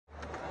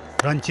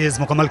Run chase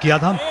मुकम्मल किया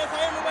था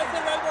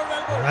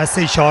और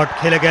ऐसे ही शॉट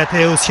खेले गए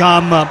थे उस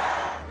शाम।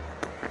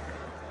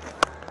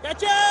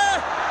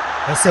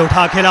 ऐसे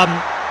उठा खेला,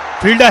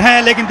 फील्डर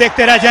हैं लेकिन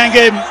देखते रह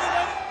जाएंगे,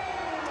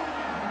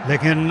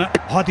 लेकिन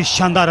बहुत ही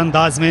शानदार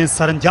अंदाज में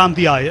सरंजाम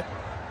दिया है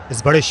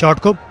इस बड़े शॉट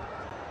को।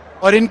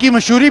 और इनकी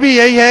मशहूरी भी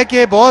यही है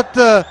कि बहुत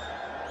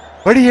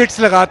बड़ी हिट्स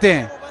लगाते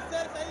हैं।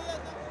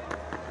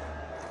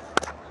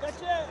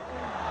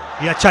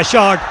 ये अच्छा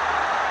शॉट,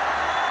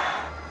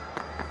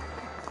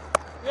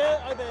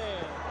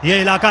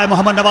 ये इलाका है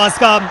मोहम्मद नवाज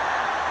का,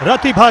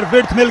 रत्ती भर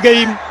विड्थ मिल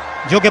गई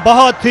जो कि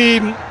बहुत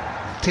ही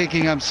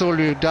taking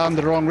absolutely down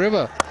the wrong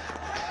river.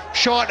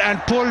 Shot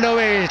and pulled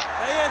away.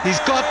 He's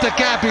got the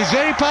gap. He's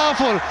very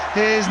powerful.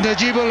 Here's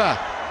Najibullah.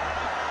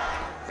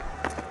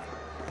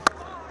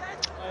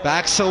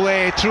 Backs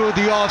away through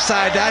the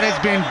offside. That has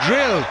been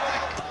drilled.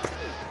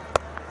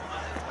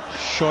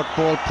 Short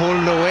ball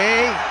pulled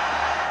away.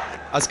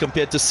 As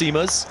compared to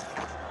Seamers.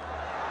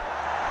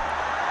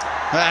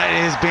 That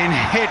has been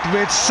hit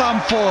with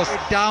some force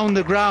down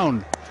the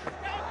ground.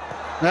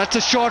 That's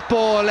a short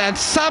ball, and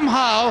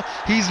somehow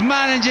he's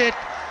managed it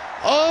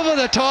over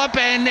the top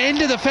and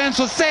into the fence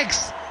for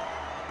 6.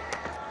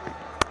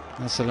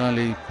 That's an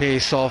early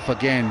pace off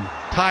again.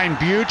 Timed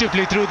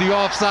beautifully through the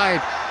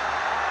offside.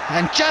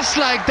 And just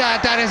like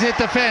that, that has hit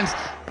the fence.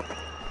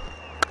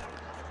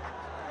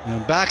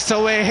 And backs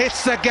away,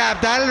 hits the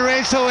gap, that'll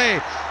race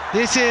away.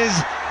 This is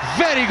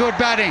very good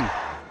batting.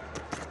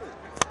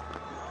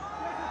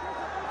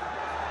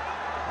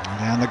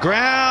 Down the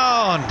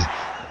ground.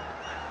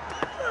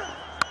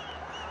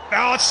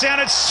 Oh, it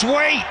sounded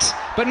sweet,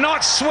 but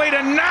not sweet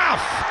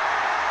enough.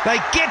 They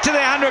get to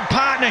their 100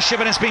 partnership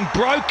and it's been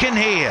broken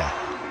here.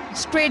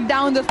 Straight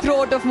down the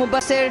throat of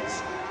Mubassir.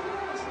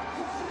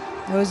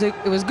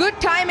 It was good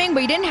timing,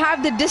 but he didn't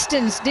have the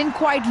distance, didn't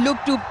quite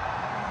look to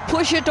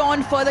push it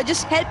on further,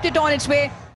 just helped it on its way.